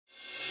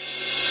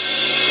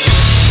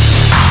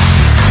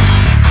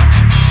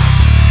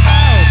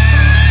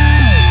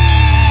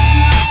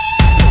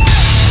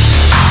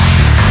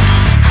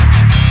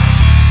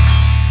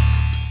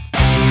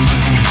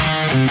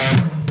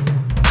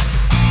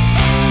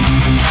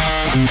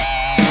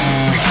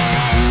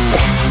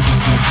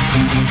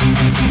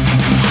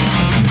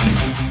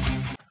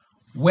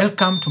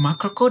Welcome to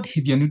Macrocode.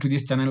 If you're new to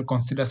this channel,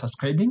 consider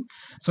subscribing.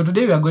 So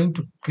today we are going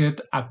to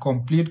create a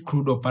complete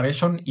CRUD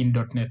operation in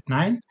 .NET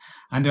 9,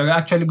 and we're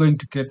actually going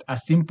to create a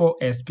simple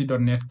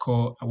ASP.NET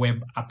Core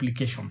web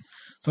application.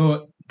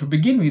 So to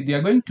begin with, we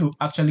are going to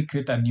actually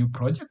create a new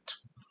project.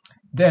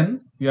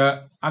 Then we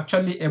are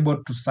actually able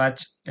to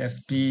search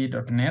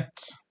ASP.NET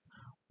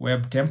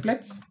web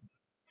templates,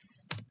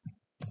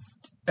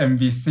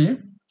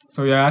 MVC.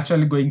 So we are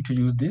actually going to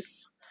use this.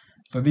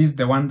 So this is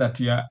the one that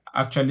we are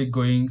actually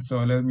going. So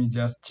let me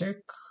just check.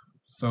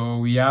 So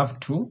we have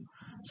two.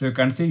 So you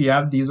can see we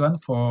have this one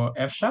for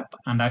F#,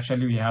 and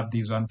actually we have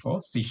this one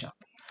for C#.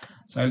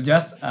 So I'll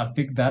just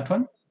pick that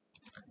one.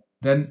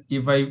 Then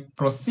if I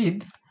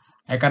proceed,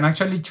 I can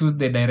actually choose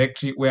the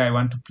directory where I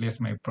want to place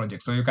my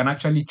project. So you can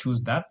actually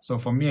choose that. So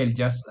for me, I'll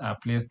just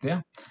place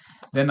there.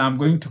 Then I'm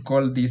going to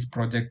call this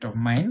project of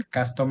mine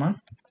customer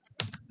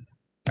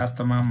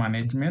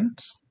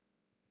management.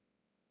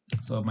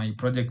 So my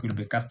project will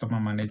be customer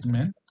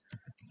management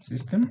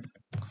system.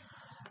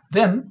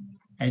 Then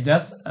I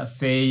just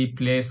say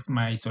place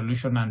my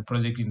solution and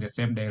project in the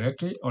same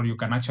directory, or you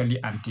can actually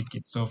untick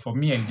it. So for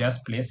me, I'll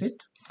just place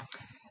it.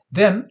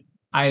 Then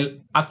I'll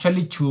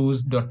actually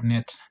choose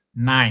 .NET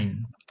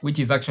 9, which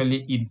is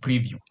actually in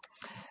preview.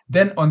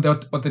 Then on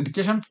the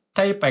authentication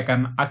type, I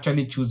can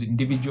actually choose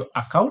individual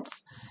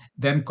accounts.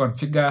 Then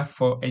configure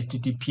for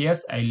HTTPS,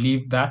 I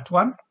leave that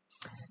one.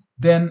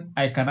 Then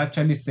I can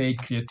actually say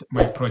create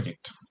my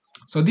project.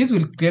 So this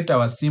will create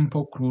our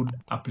simple CRUD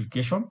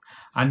application,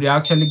 and we're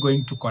actually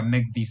going to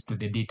connect this to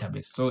the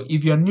database. So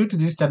if you're new to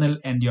this channel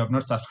and you have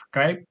not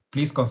subscribed,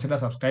 please consider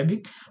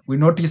subscribing. We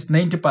noticed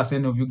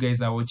 90% of you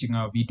guys are watching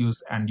our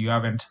videos and you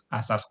haven't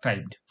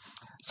subscribed.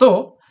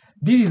 So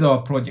this is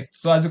our project.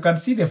 So as you can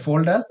see, the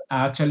folders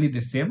are actually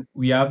the same.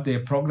 We have the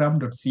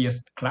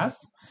program.cs class.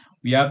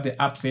 We have the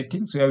app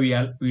settings where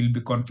we'll be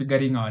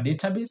configuring our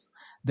database.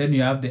 Then we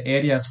have the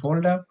areas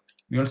folder.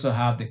 We also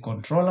have the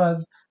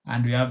controllers,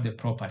 and we have the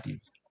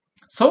properties.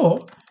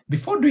 So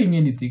before doing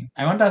anything,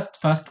 I want us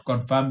first to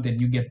confirm the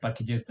NuGet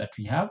packages that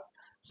we have.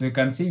 So you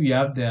can see we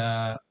have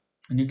the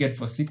NuGet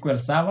for SQL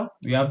Server.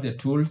 We have the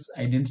tools,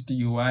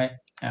 Identity UI,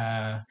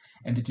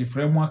 Entity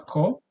Framework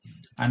Core,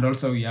 and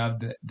also we have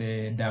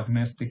the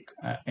Diagnostic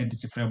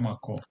Entity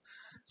Framework Core.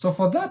 So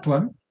for that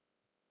one,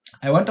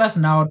 I want us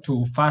now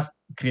to first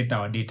create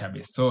our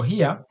database. So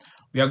here,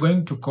 we are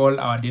going to call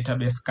our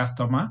database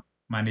customer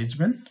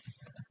management,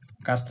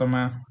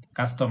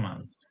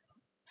 customers,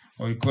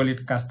 or we call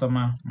it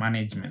customer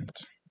management.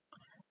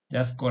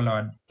 Just call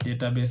our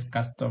database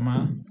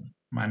customer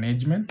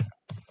management.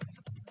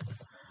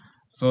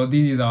 So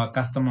this is our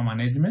customer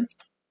management.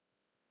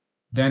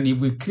 Then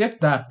if we create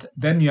that,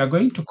 then we are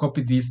going to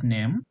copy this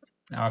name,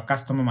 our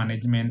customer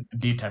management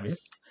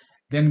database.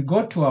 Then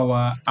go to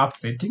our app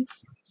settings.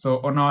 So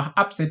on our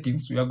app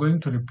settings, we are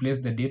going to replace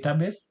the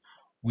database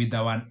with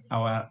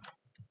our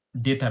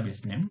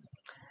database name.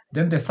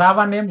 Then the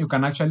server name, you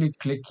can actually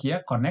click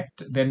here,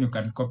 connect. Then you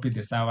can copy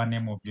the server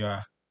name of your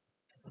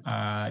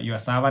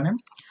server name.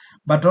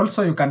 But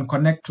also you can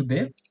connect to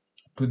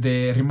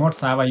the remote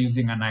server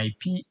using an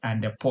IP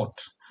and a port.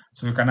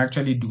 So you can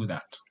actually do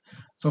that.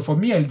 So for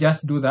me, I'll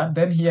just do that.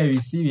 Then here you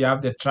see we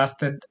have the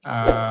trusted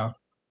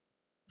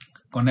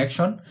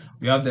connection.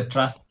 We have the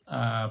trust,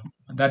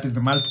 that is the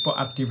multiple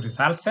active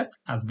result sets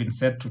has been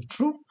set to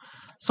true.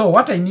 So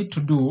what I need to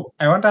do,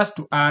 I want us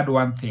to add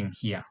one thing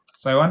here.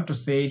 So I want to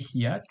say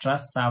here,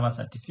 trust server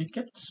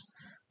certificate.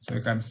 So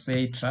you can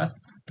say trust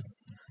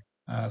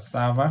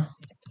server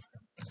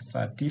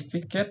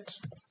certificate,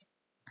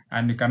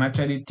 and you can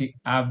actually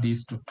have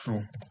this to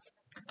true.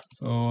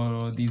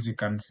 So this you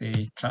can say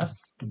trust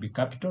to be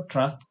capital,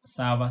 trust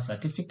server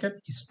certificate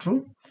is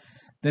true.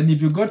 Then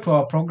if you go to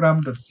our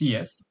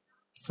program.cs,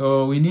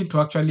 so we need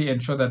to actually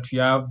ensure that we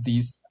have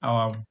this,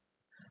 our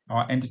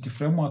entity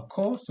framework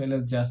core. So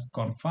let's just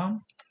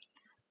confirm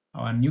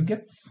our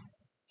NuGets.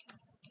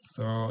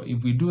 So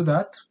if we do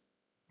that,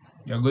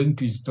 we are going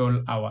to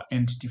install our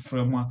entity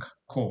framework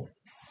core.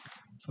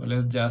 So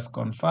let's just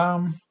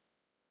confirm.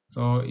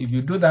 So if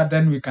you do that,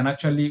 then we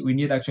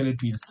need actually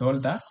to install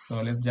that.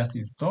 So let's just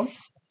install.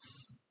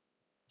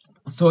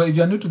 So if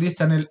you're new to this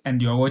channel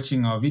and you're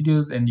watching our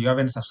videos and you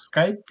haven't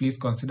subscribed, please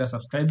consider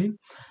subscribing,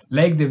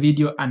 like the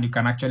video, and you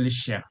can actually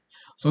share.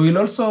 So we'll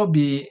also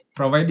be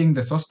providing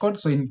the source code.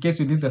 So in case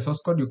you need the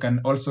source code, you can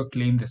also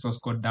claim the source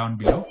code down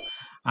below,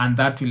 and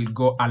that will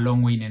go a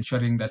long way in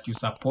ensuring that you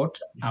support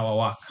our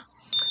work.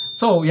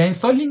 So we are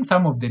installing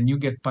some of the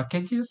NuGet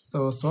packages.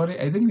 So sorry,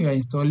 I think we are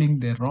installing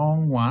the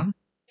wrong one.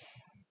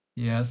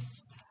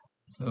 Yes.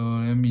 So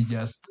let me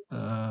just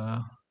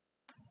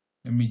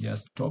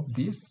stop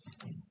this.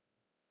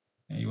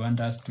 I want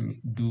us to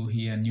do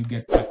here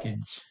NuGet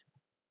package.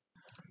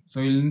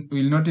 So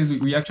we'll notice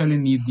we actually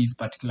need these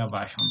particular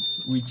versions,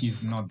 which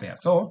is not there.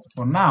 So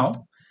for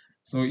now,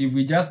 so if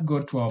we just go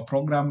to our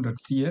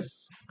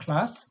program.cs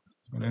class,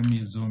 so let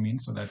me zoom in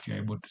so that you're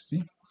able to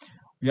see.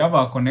 We have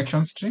our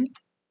connection string,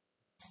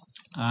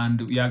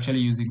 and we are actually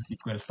using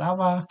SQL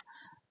Server.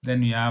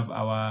 Then we have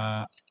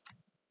our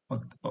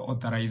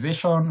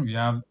authorization, we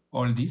have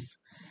all this.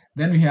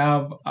 Then we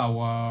have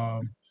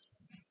our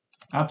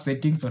app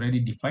settings already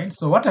defined.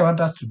 So what I want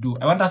us to do,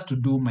 I want us to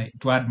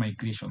add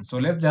migration. So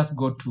let's just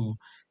go to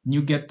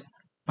NuGet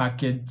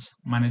package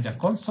manager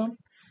console.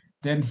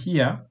 Then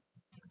here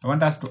I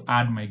want us to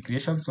add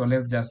migration. So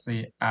let's just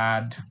say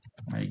add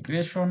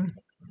migration.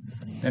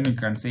 Then we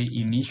can say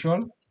initial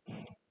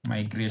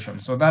migration.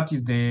 So that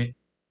is the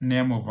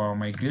name of our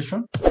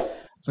migration.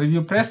 So if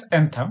you press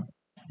enter,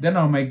 then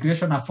our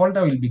migration, a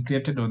folder will be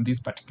created on this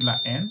particular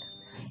end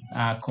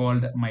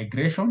called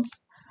migrations,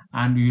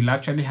 and we will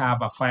actually have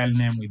a file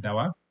name with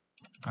our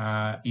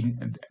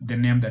in the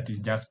name that is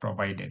just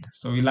provided.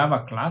 So we'll have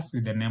a class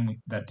with the name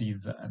that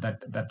is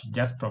that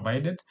just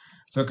provided.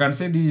 So you can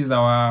see this is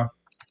our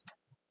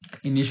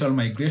initial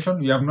migration.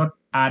 We have not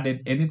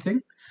added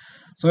anything.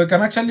 So we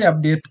can actually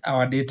update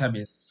our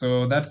database.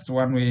 So that's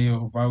one way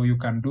of how you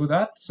can do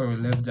that. So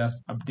let's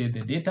just update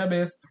the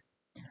database,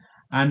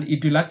 and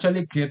it will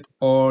actually create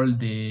all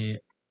the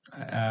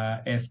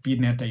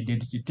SPNet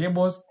identity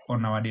tables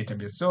on our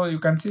database. So you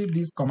can see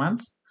these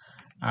commands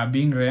are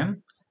being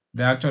ran.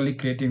 They're actually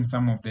creating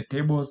some of the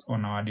tables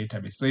on our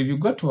database. So if you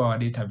go to our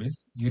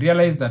database, you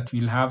realize that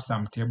we'll have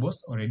some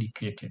tables already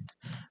created.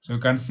 So you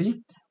can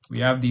see we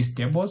have these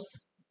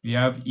tables. We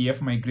have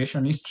EF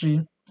migration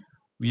history.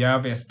 We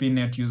have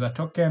SPNet user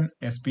token,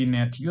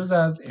 SPNet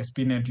users,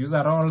 SPNet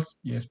user roles,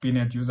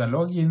 SPNet user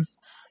logins,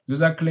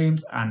 user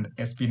claims, and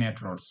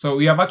SPNet roles. So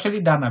we have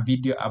actually done a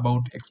video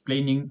about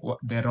explaining what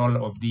the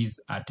role of these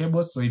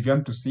tables. So if you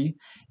want to see,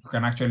 you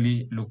can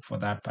actually look for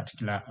that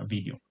particular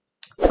video.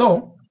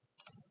 So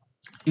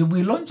if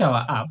we launch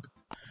our app,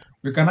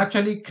 we can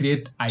actually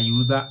create a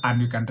user and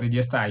we can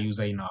register a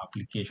user in our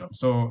application.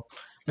 So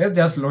let's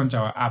just launch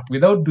our app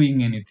without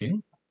doing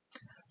anything.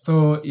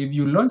 So if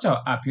you launch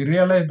our app, you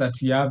realize that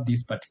we have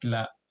this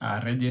particular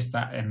register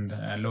and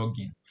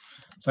login.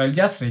 So I'll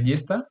just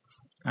register,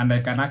 and I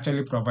can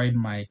actually provide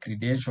my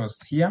credentials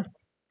here.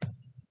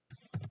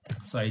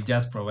 So I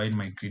just provide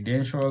my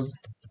credentials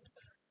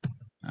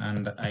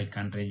and I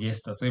can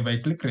register. So if I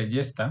click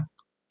register,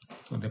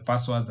 so the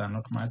passwords are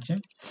not matching.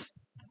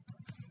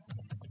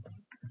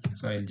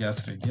 So I'll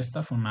just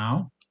register for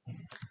now.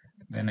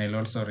 Then I'll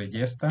also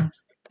register.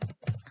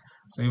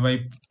 So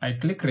if I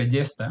click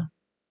register,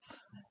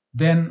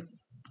 then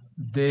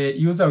the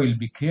user will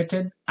be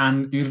created,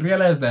 and you'll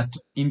realize that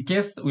in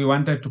case we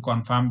wanted to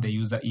confirm the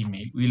user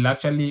email, we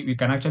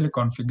can actually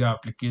configure our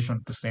application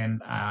to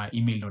send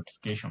email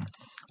notification.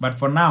 But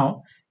for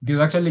now, it is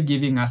actually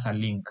giving us a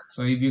link.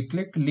 So if you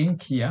click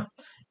link here,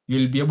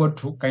 you'll be able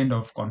to kind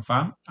of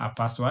confirm a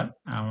password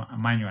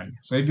manually.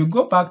 So if you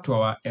go back to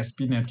our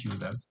SPNet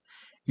users,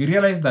 you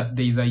realize that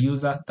there is a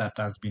user that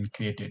has been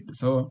created.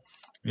 So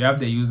we have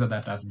the user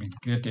that has been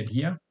created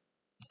here.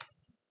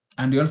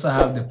 And we also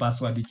have the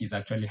password, which is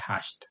actually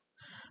hashed.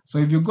 So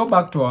if you go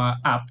back to our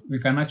app, we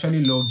can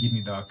actually log in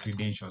with our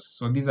credentials.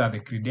 So these are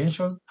the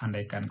credentials, and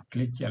I can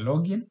click here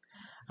login,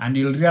 and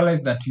you'll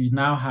realize that we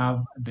now have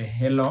the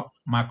hello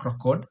macro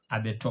code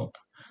at the top.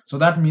 So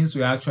that means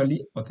we are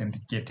actually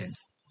authenticated.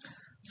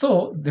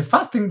 So the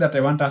first thing that I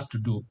want us to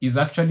do is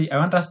actually, I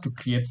want us to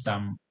create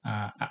some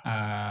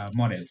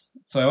models.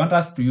 So I want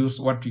us to use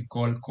what we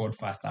call code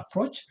first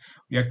approach.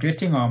 We are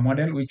creating our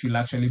model, which will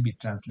actually be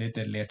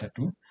translated later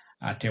to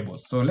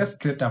tables. So let's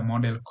create a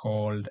model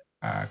called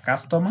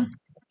customer.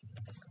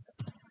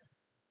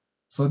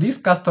 So this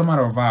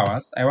customer of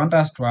ours, I want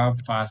us to have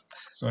first.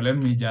 So let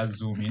me just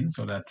zoom in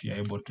so that we are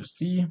able to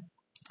see.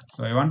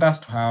 So I want us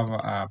to have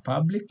a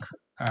public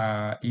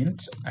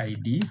int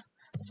ID.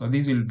 So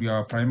this will be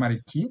our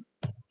primary key.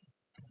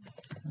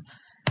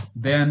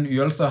 Then we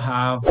also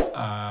have,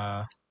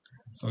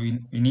 so we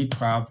need to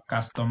have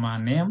customer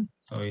name.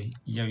 So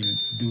here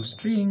we'll do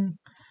string.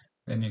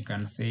 Then you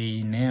can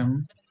say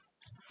name.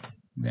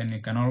 Then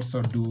you can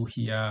also do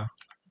here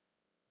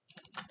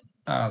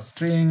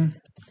string.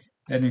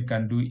 Then you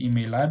can do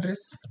email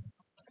address.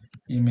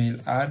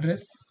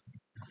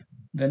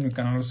 Then you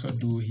can also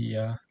do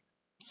here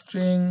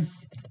string.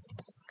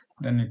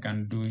 Then you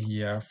can do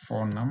here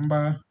phone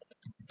number.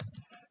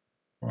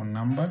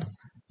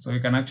 So you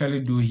can actually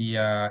do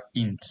here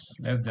int.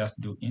 Let's just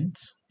do int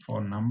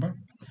phone number.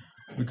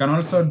 We can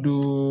also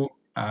do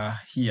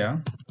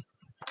here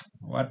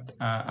what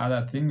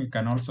other thing. We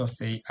can also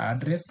say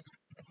address,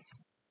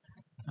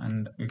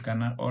 and we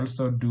can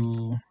also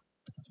do,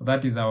 so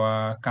that is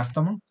our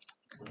customer.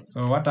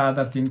 So what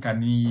other thing can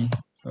we,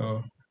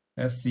 so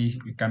let's see,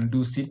 we can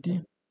do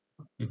city,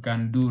 we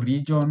can do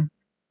region,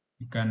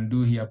 we can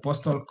do here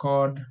postal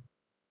code,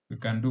 we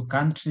can do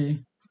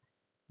country,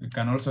 we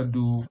can also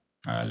do,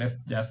 let's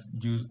just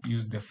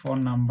use the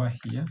phone number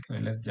here. So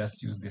let's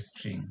just use the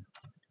string.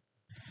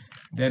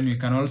 Then we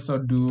can also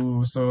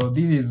do, so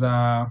this is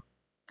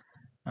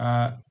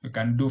we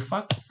can do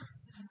fax,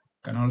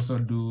 can also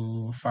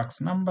do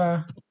fax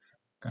number,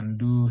 can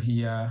do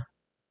here.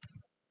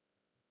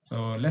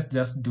 So let's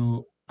just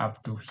do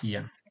up to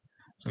here.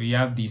 So you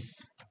have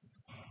this.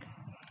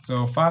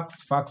 So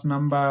fax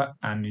number,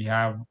 and we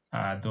have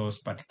those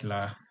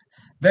particular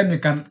Then we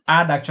can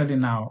add actually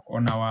now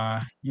on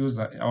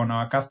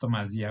our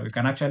customers here, we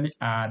can actually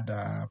add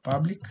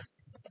public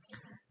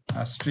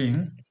a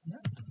string,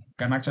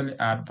 can actually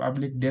add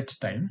public date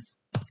time.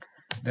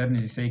 Then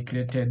we say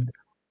created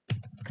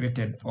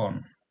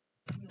on.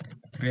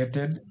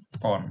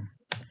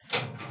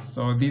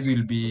 So this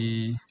will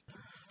be,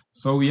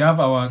 so we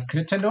have our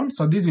created on.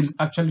 So this will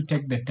actually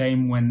take the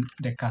time when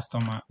the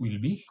customer will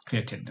be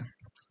created.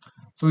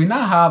 So we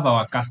now have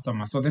our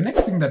customer. So the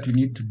next thing that we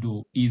need to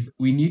do is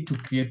we need to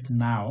create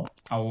now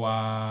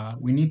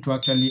we need to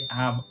actually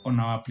have on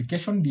our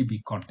application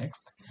DB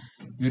context.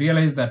 You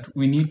realize that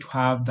we need to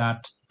have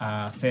that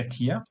set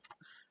here.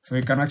 So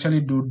we can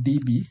actually do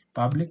DB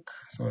public.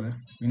 So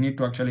we need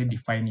to actually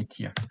define it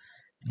here.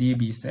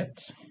 DB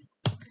set.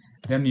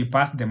 Then we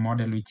pass the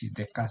model, which is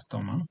the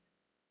customer.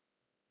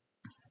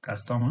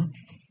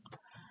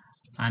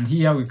 And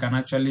here we can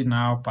actually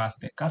now pass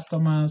the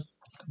customers.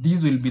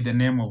 This will be the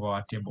name of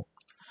our table.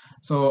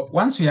 So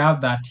once we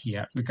have that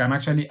here, we can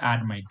actually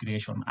add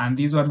migration. And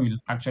this one will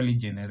actually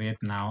generate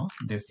now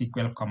the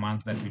SQL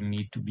commands that will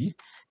need to be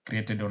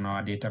created on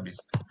our database.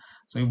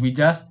 So if we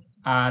just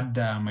add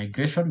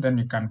migration, then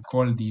you can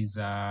call these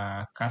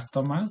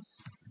customer.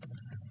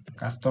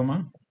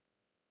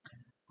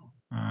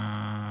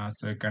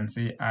 So you can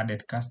say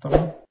added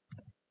customer.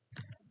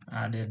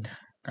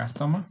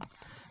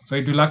 So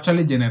it will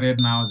actually generate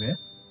now the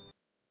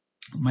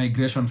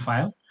migration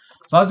file.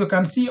 So as you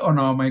can see on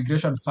our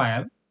migration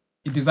file,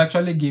 it is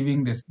actually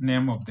giving this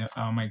name of the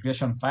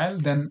migration file.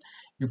 Then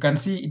you can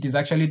see it is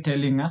actually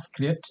telling us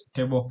create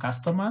table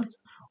customers.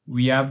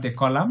 We have the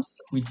columns,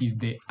 which is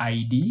the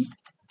ID.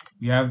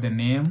 We have the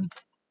name,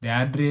 the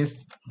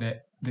address, the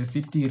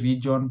city,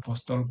 region,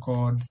 postal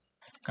code,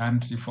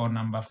 country, phone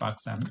number,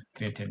 fax, and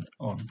created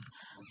on.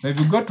 So if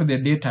you go to the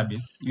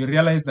database, you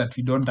realize that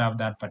we don't have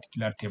that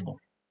particular table.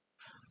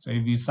 So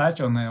if you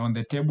search on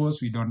the tables,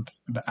 we don't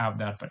have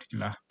that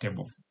particular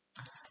table.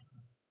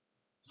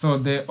 So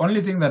the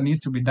only thing that needs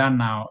to be done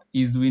now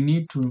is we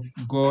need to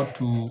go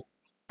to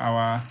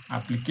our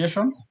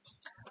application.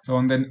 So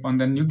on the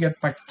NuGet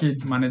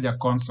package manager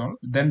console,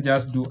 then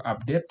just do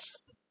update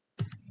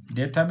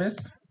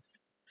database.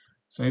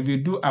 So if you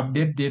do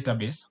update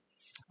database,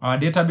 our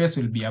database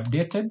will be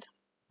updated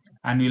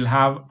and we'll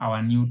have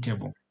our new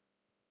table.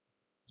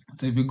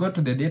 So if you go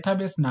to the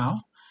database now,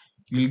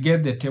 you'll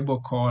get the table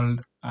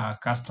called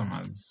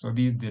customers. So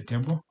this is the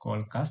table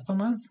called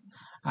customers,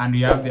 and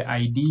we have the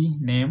ID,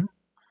 name,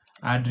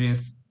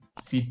 address,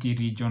 city,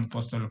 region,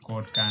 postal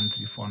code,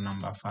 country, phone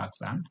number, fax,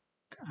 and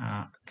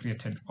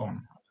created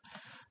on.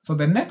 So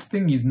the next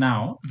thing is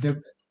now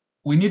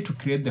we need to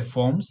create the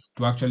forms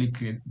to actually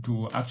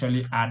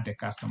add the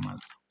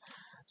customers.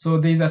 So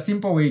there is a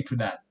simple way to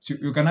that. So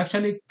you can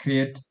actually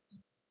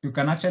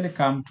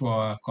come to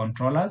our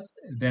controllers,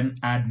 then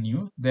add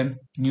new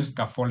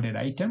scaffolded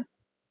item.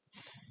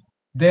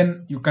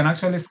 Then you can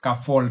actually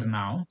scaffold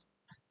now,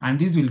 and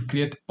this will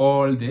create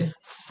all the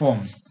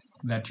forms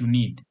that you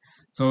need.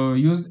 So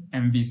use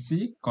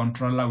MVC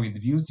controller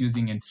with views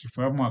using Entity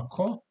Framework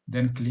Core,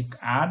 then click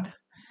add.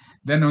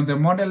 Then on the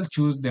model,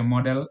 choose the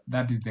model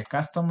that is the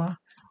customer.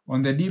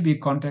 On the DB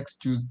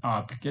context, choose our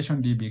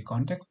application DB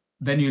context.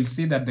 Then you'll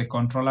see that the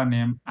controller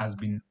name has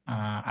been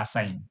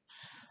assigned.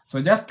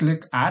 So just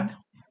click add,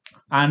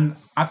 and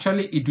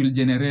actually it will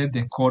generate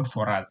the code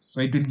for us. So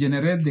it will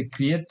generate the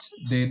create,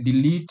 the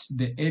delete,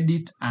 the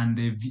edit, and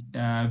the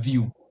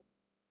view.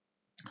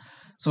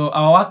 So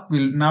our work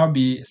will now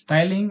be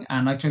styling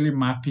and actually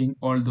mapping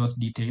all those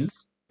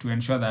details to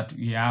ensure that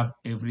we have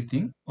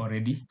everything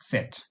already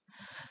set.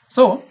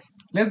 So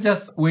let's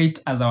just wait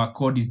as our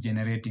code is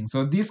generating.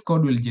 So this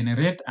code will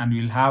generate and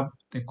we'll have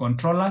the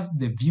controllers,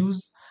 the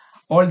views,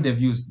 all the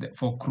views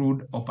for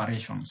CRUD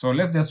operation. So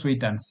let's just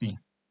wait and see.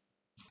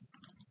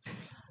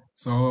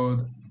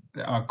 So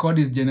our code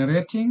is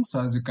generating.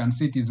 So as you can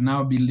see, it is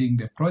now building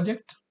the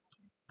project.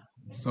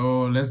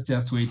 So let's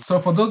just wait. So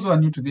for those who are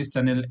new to this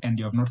channel and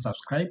you have not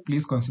subscribed,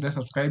 please consider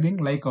subscribing,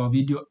 like our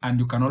video, and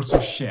you can also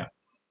share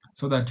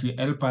so that we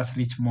help us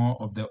reach more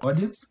of the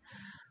audience.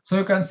 So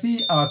you can see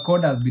our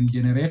code has been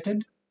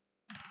generated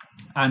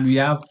and we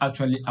have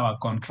actually our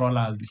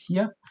controllers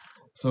here.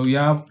 So we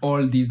have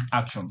all these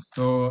actions.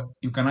 So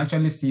you can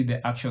actually see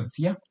the actions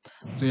here.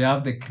 So you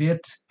have the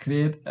create,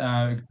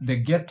 the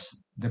get,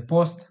 the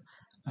post.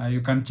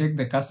 You can check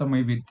the customer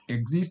if it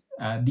exists,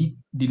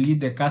 delete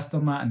the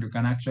customer, and you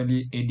can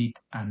actually edit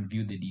and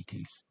view the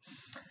details.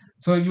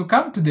 So if you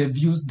come to the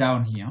views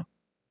down here,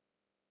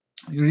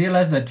 you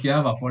realize that you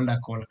have a folder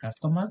called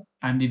customers,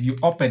 and if you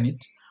open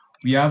it,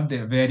 we have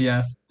the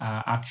various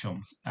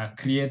actions: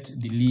 create,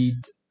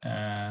 delete,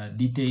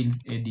 details,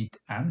 edit,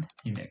 and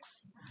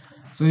index.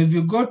 So if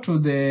you go to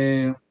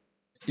the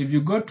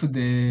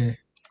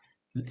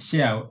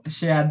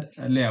shared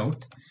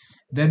layout,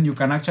 then you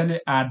can actually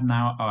add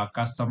now our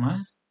customer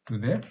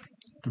to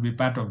be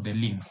part of the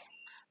links.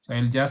 So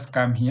I'll just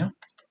come here.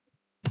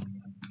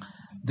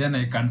 Then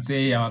I can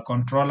say our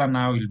controller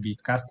now will be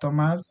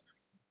customers,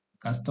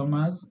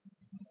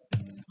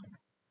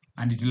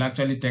 and it will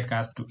actually take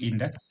us to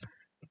index.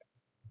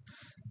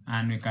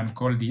 and we can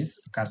call this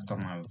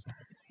customers.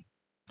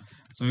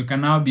 So we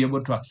can now be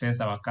able to access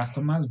our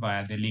customers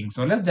via the link.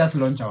 So let's just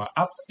launch our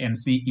app and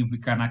see if we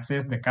can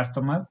access the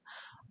customers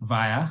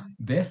via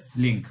the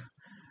link.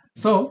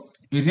 So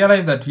we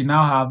realize that we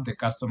now have the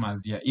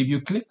customers here. If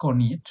you click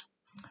on it,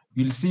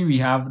 you'll see we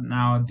have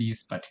now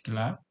these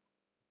particular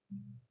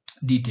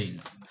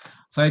details.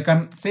 So I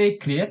can say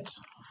create,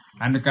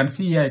 and you can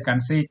see here, I can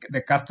say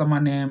the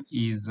customer name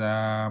is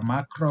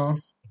macro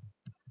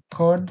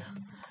code,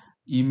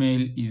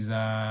 email is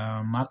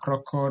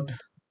macrocode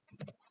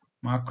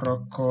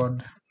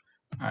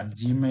at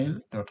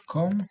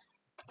gmail.com.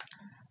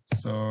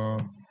 So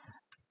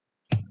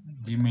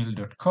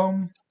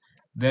gmail.com.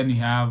 Then we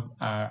have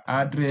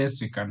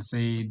address. We can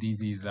say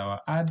this is our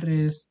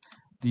address.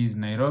 This is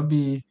Nairobi.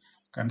 You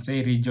can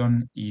say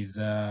region is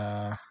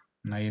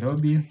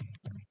Nairobi.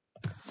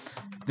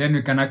 Then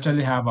we can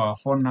actually have our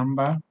phone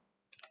number,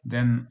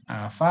 then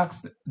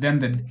fax, then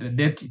the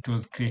date it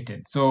was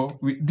created. So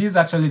this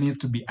actually needs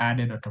to be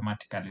added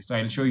automatically. So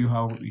I'll show you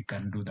how we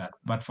can do that.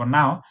 But for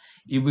now,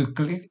 if we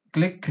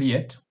click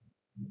create,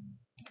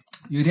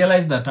 you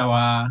realize that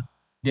our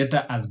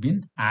data has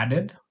been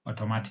added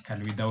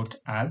automatically without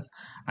us.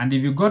 And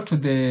if you go to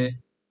the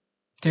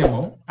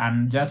table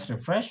and just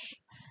refresh,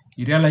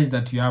 you realize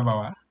that you have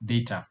our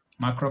data,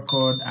 macro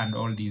code, and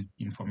all these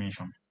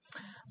information.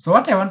 So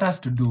what I want us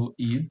to do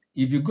is,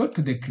 if you go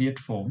to the create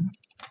form,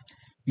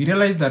 you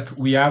realize that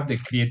we have the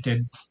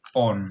created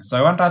on. So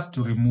I want us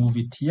to remove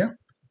it here.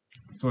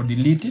 So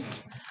delete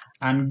it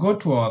and go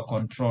to our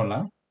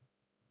controller.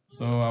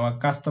 So our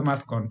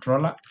customers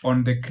controller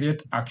on the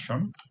create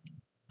action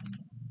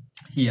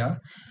here.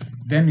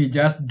 Then we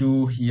just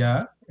do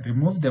here,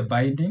 remove the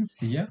bindings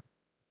here.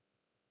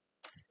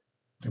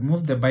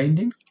 Remove the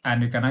bindings,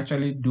 and you can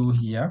actually do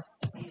here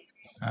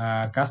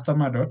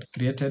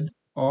customer.created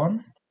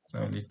on.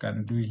 So we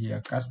can do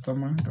here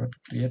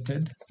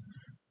customer.created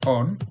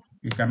on.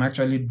 We can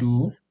actually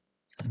do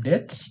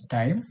date,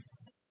 time,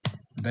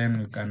 then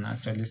we can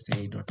actually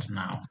say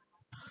 .now.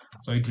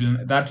 So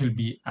that will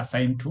be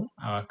assigned to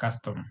our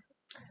customer.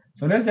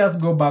 So let's just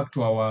go back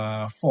to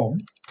our form.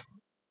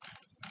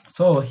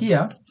 So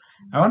here,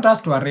 I want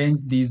us to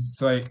arrange these,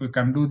 so we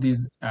can do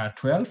this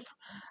 12,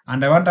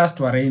 and I want us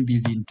to arrange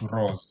these into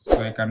rows.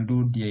 So I can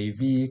do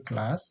div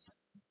class.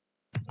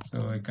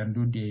 So I can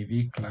do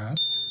div class,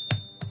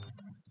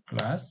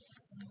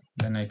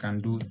 then I can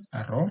do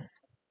a row.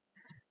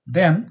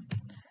 Then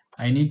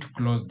I need to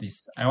close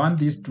this. I want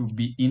this to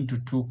be into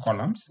 2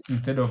 columns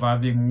instead of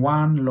having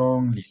one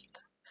long list.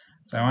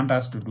 So I want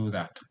us to do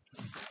that.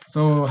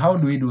 So how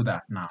do we do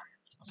that now?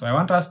 So I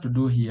want us to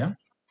do here,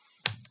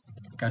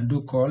 can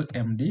do call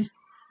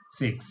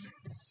md6.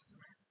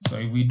 So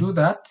if we do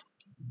that,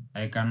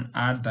 I can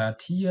add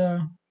that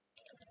here,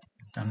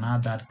 can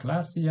add that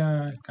class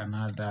here, can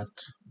add that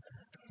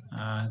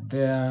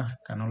there,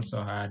 can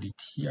also add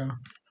it here,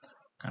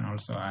 can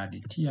also add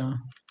it here,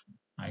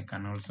 I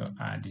can also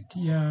add it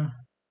here,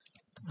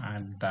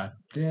 add that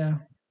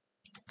there,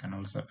 can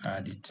also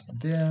add it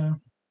there,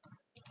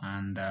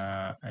 and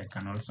I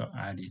can also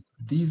add it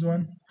this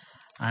one,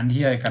 and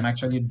here I can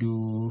actually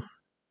do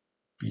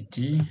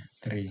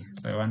pt3.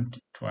 So I want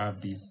to have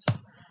this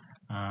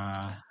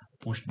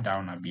pushed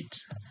down a bit,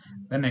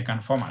 then I can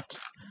format.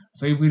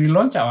 So if we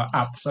relaunch our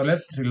app, so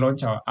let's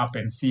relaunch our app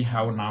and see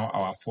how now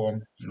our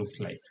form looks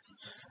like.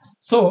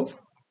 So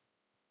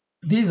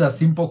this is a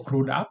simple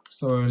crude app,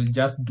 so we'll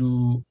just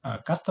do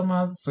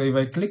customers. So if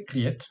I click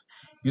create,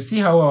 you see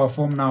how our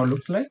form now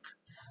looks like.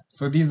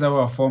 So this is how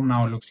our form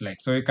now looks like.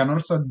 So we can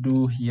also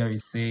do here, we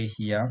say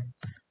here,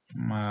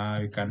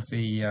 we can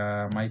say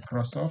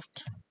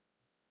Microsoft,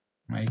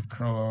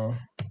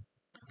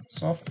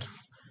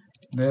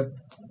 then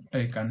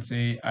I can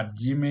say at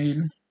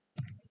Gmail,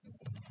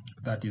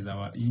 that is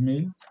our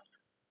email.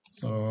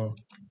 So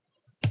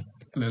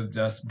let's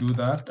just do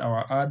that,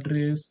 our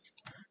address,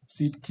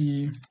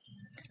 city,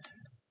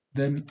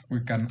 then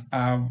we can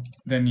have,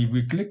 then if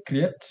we click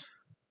create,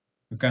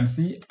 you can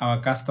see our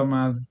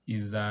customers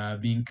is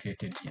being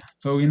created here.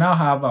 So we now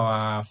have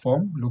our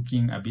form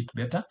looking a bit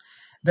better.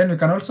 Then we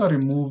can also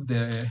remove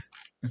the,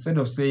 instead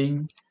of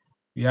saying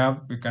we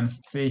can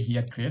say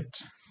here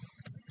create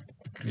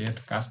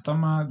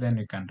customer, then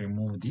we can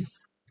remove this.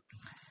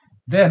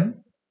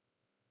 Then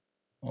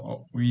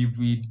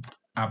we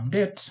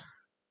update,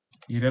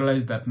 you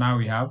realize that now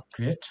we have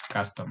create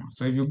customer.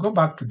 So if you go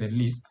back to the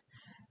list,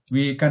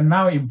 we can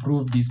now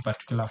improve this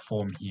particular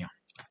form here.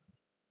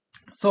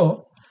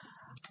 So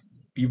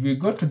if we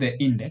go to the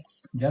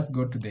index, just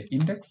go to the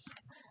index,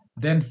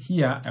 then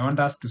here I want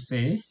us to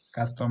say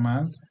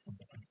customers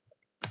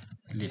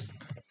list.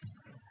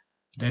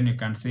 Then you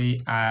can say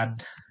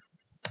add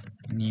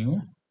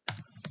new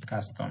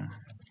custom.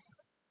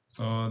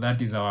 So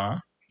that is our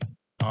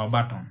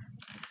button.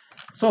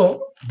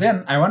 So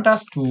then I want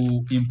us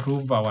to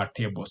improve our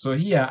table. So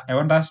here I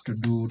want us to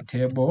do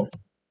table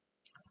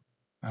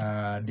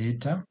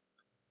data.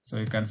 So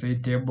you can say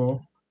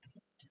table,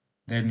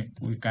 then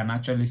we can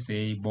actually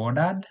say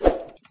bordered,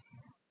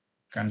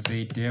 can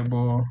say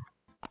table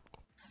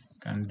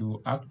can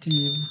do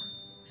active,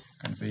 you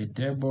can say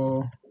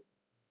table,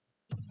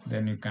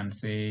 then you can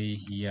say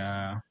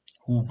here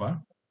hover,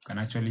 you can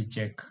actually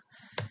check,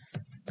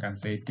 you can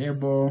say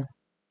table,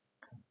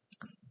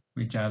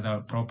 which are the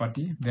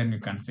property, then you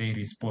can say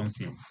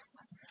responsive.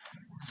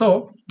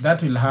 So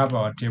that will have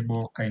our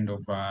table kind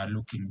of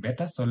looking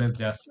better. So let's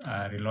just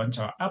relaunch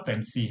our app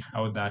and see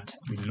how that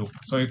will look.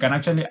 So you can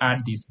actually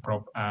add these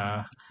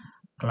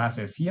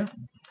classes here.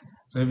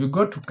 So if you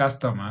go to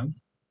customers,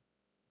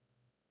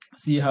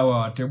 see how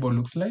our table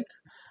looks like.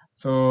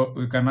 So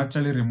we can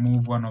actually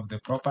remove one of the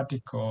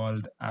property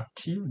called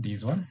active,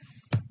 this one.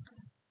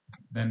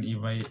 Then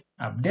if I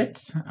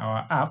update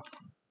our app,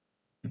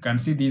 you can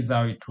see this is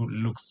how it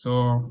looks.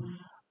 So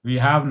we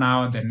have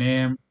now the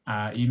name,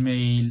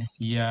 email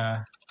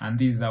here, and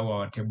this is how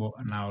our table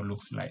now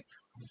looks like.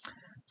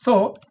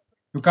 So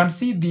you can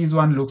see this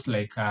one looks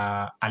like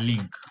a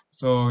link.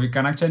 So we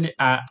can actually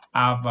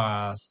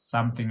have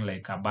something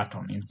like a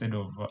button instead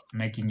of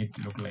making it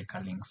look like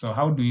a link. So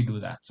how do we do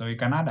that? So we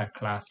can add a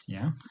class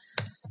here.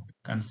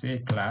 You can say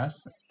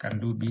class, can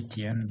do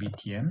btn,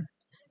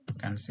 you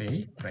can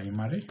say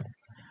primary.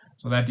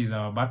 So that is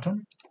our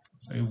button.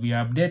 So if we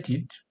update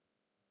it,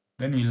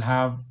 then we'll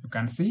have, you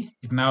can see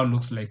it now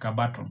looks like a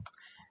button.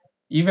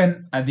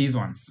 Even these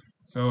ones.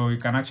 So we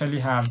can actually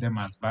have them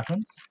as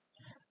buttons.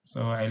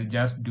 So I'll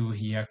just do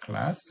here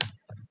class.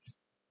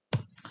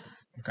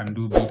 You can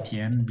do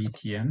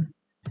btn.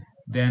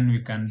 Then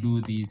we can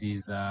do this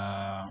is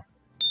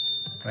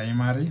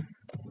primary.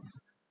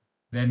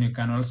 Then you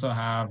can also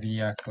have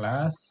here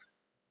class.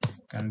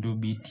 You can do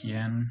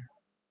btn.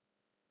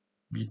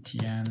 You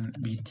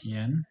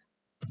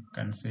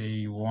can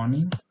say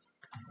warning.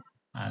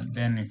 And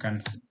then you can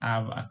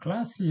have a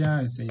class here.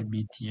 I say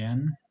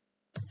btn.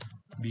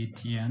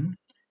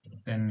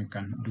 Then you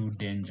can do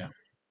danger.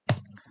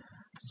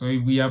 So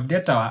if we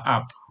update our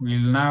app, we'll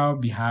now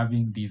be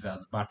having these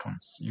as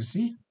buttons. You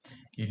see,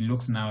 it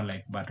looks now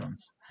like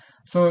buttons.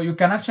 So you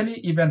can actually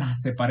even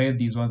separate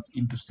these ones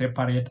into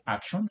separate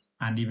actions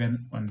and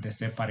even on the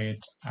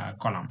separate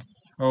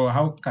columns. So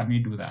how can we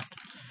do that?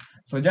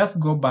 So just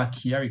go back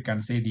here. We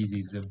can say this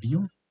is a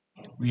view.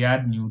 We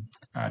add new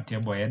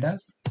table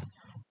headers.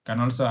 You can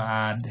also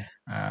add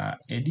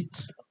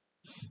edit,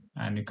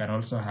 and you can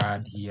also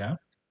add here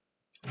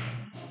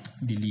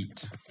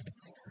delete.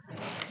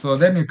 So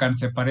then you can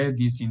separate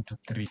this into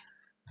three.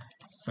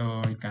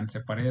 So you can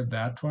separate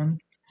that one.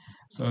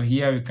 So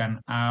here we can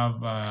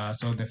have,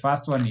 so the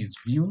first one is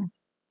view.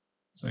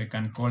 So you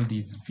can call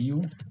this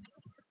view,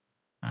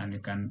 and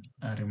you can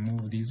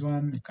remove this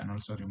one. You can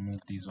also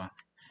remove this one.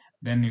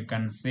 Then you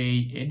can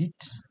say edit.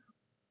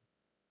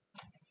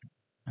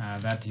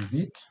 That is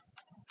it.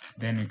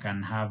 Then you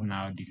can have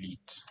now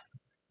delete.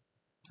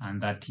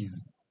 And that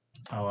is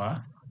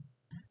our,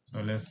 so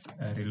let's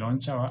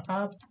relaunch our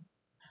app.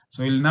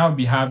 So we'll now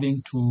be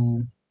having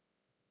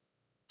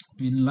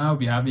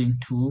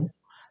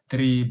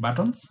three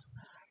buttons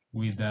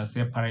with a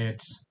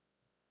separate.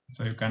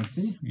 So you can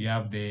see we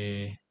have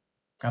the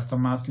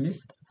customers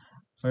list.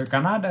 So you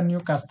can add a new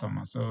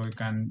customer. So you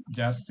can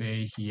just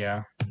say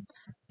here,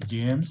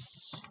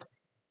 James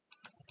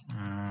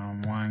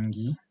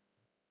Mwangi.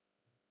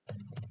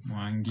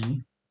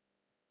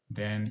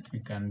 Then we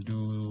can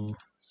do,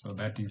 so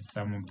that is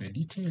some of the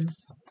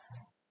details.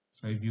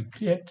 So if you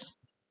create,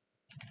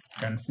 you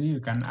can see you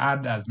can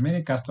add as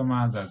many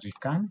customers as we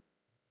can.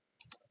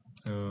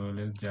 So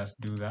let's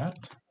just do that.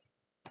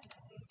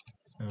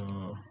 So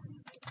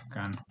you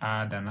can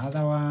add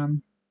another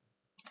one.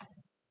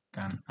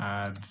 Can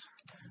add,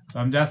 so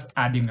I'm just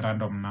adding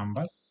random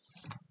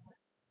numbers.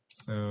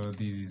 So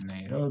this is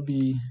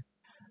Nairobi.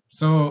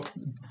 So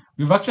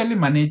we've actually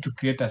managed to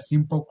create a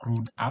simple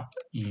CRUD app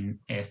in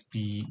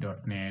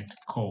ASP.NET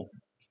Core.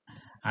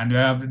 And we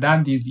have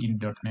done this in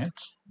 .NET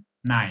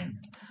 9.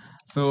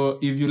 So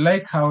if you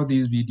like how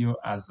this video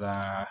has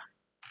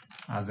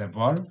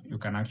evolved, you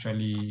can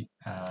actually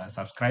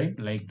subscribe,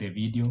 like the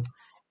video,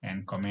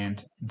 and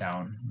comment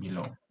down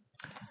below.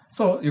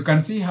 So you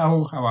can see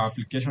how our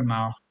application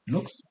now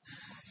looks.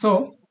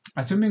 So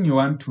assuming you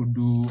want to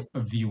do a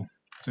view,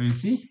 so you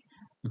see,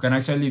 you can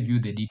actually view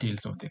the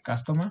details of the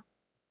customer,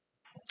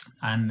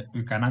 and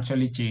you can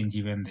actually change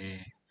even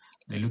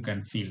the look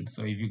and feel.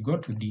 So if you go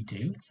to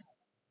details,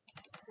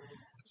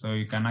 so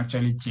you can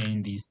actually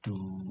change these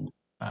to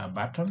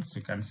buttons.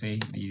 You can say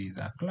this is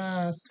a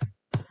class,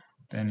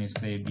 then you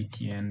say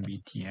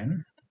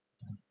btn,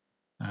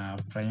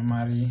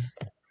 primary,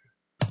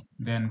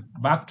 then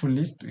back to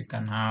list, we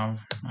can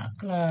have a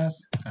class,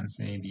 you can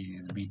say this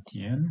is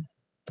btn,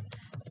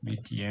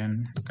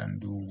 can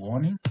do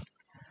warning.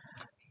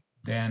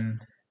 Then,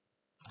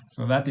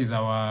 so that is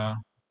our,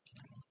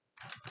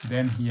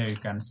 then here you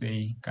can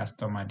say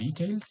customer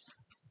details,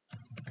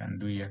 you can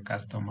do your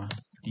customer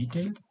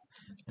details,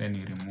 then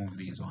you remove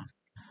this one.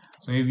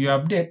 So if you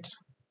update,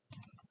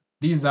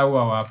 this is how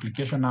our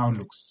application now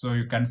looks. So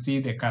you can see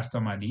the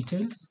customer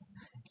details.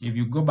 If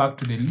you go back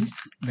to the list,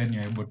 then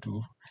you're able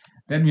to,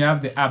 then we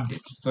have the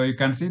update. So you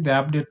can see the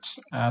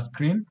update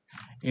screen.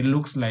 It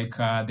looks like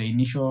the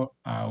initial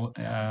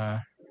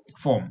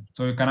form.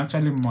 So you can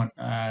actually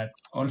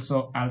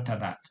also alter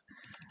that.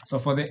 So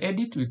for the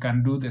edit, we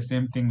can do the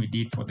same thing we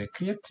did for the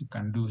create. You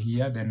can do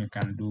here, then you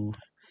can do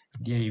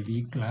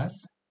div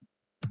class.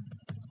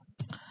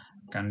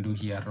 You can do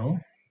here row.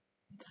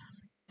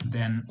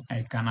 Then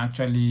I can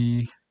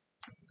actually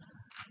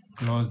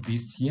close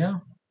this here.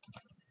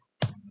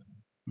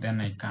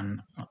 Then I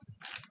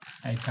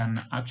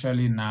can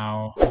actually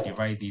now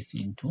divide this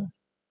into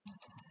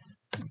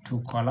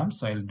 2 columns.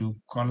 So I'll do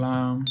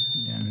column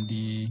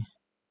MD6.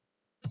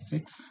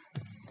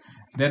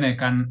 Then I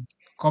can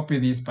copy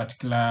this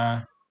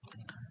particular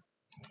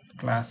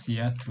class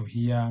here to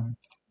here.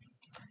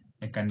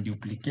 I can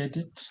duplicate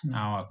it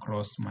now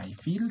across my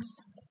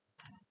fields.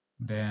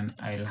 Then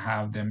I'll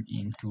have them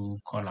into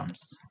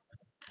columns.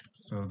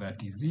 So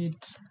that is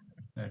it.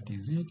 That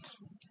is it.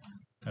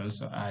 I'll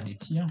also add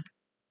it here.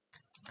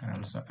 Can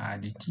also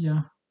add it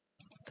here.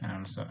 Can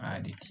also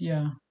add it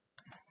here.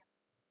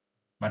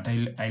 But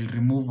I'll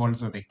remove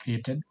also the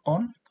created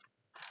on.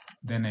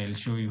 Then I'll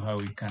show you how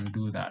we can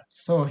do that.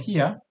 So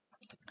here,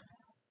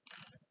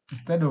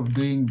 instead of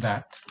doing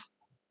that,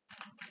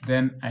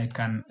 then I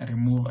can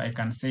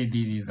say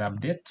this is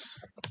update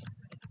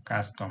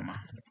customer.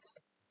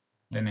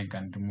 Then I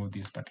can remove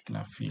this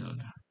particular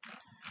field.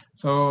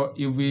 So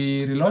if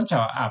we relaunch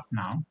our app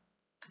now,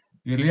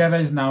 we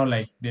realize now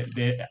like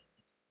the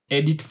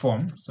edit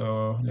form.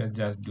 So let's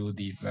just do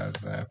this as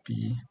I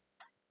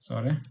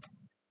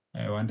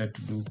wanted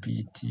to do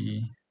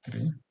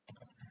PT3.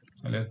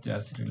 So let's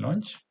just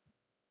relaunch.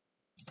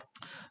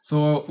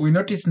 So we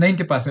notice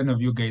 90%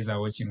 of you guys are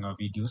watching our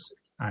videos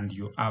and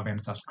you haven't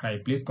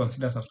subscribed. Please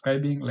consider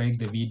subscribing, like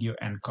the video,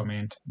 and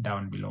comment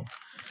down below.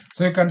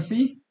 So you can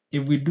see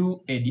if we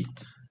do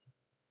edit,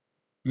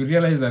 you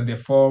realize that the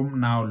form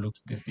now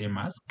looks the same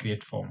as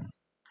create form,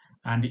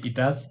 and it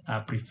has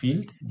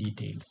pre-filled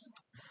details.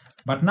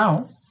 But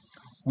now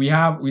we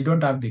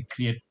don't have the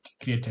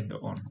created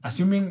on.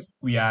 Assuming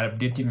we are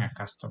updating a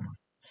customer,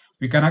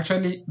 we can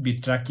actually be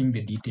tracking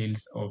the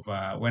details of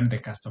when the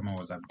customer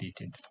was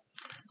updated.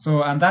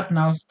 So, and that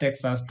now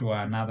takes us to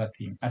another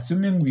thing.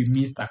 Assuming we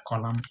missed a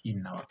column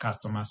in our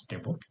customers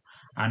table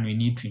and we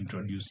need to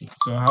introduce it.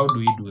 So how do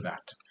we do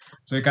that?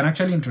 So you can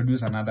actually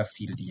introduce another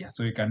field here.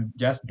 So you can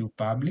just do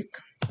public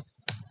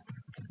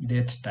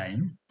date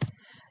time.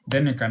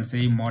 Then you can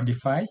say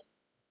modified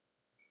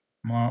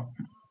on.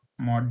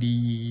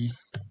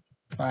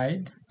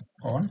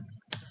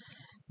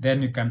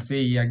 Then you can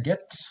say here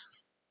get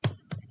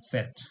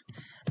set.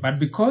 But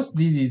because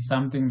this is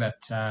something that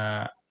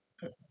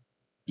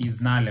is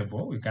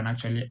nullable, we can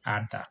actually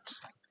add that.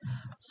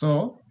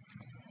 So,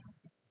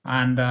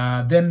 and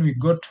then we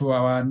go to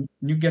our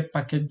NuGet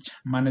package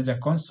manager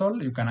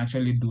console. You can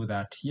actually do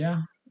that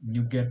here,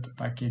 NuGet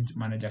package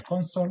manager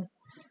console.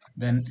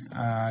 Then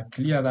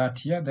clear that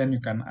here. Then you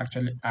can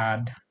actually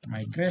add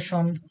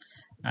migration,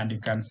 and you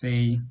can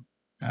say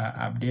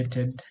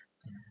updated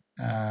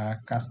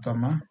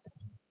customer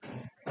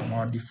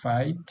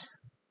modified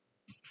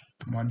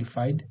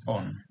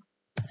on.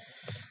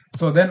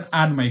 So then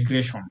add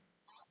migration.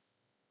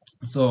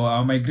 So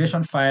our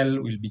migration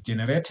file will be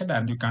generated,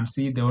 and you can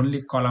see the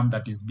only column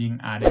that is being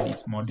added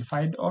is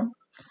modified on.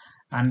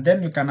 And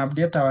then you can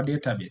update our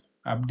database.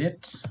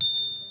 Update.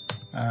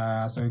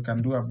 So you can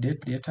do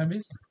update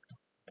database.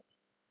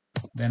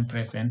 Then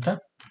press enter.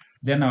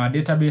 Then our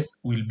database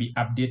will be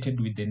updated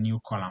with the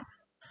new column.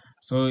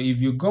 So if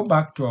you go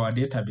back to our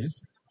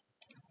database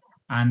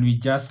and we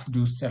just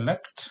do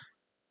select,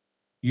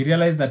 you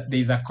realize that there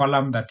is a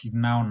column that is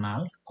now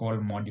null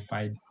called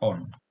modified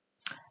on.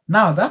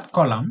 Now that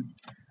column,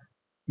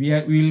 we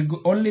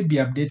will only be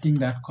updating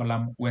that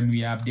column when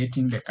we are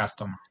updating the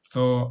customer.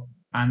 So,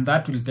 and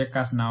that will take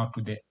us now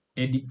to the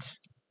edit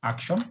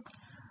action.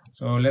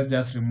 So let's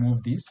just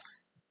remove this.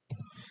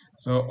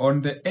 So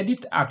on the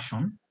edit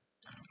action,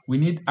 we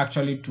need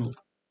actually to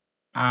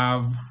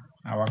have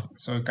our,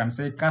 so you can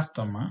say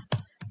customer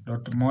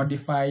dot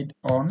modified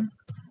on,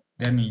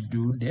 then we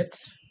do date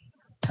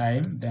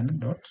time, then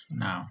dot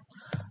now.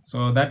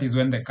 So that is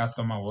when the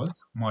customer was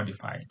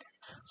modified.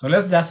 So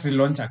let's just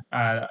relaunch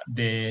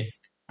the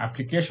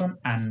application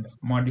and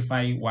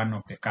modify one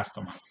of the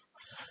customers.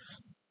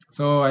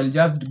 So I'll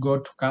just go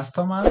to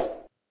customers.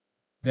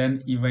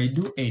 Then if I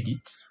do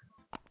edit,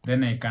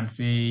 then I can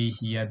say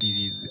here this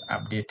is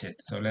updated.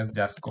 So let's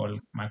just call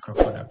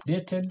microcode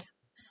updated.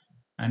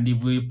 And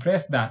if we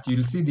press that,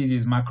 you'll see this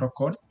is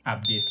microcode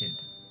updated.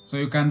 So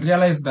you can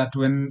realize that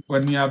when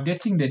we are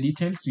updating the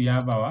details, we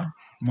have our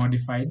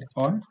modified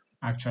on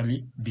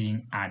actually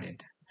being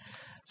added.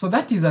 So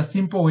that is a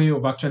simple way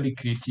of actually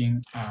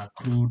creating a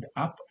CRUD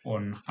app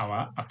on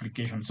our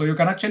application. So you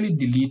can actually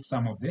delete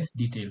some of the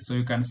details. So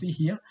you can see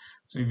here,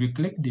 so if you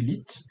click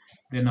delete,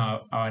 then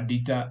our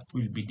data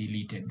will be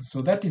deleted.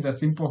 So that is a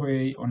simple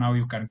way on how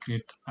you can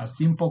create a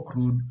simple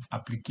CRUD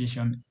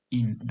application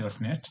in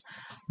 .NET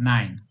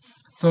 9.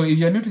 So if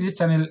you're new to this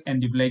channel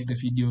and you've liked the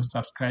video,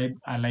 subscribe,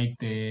 like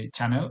the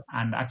channel,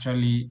 and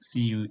actually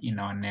see you in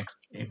our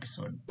next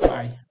episode.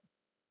 Bye.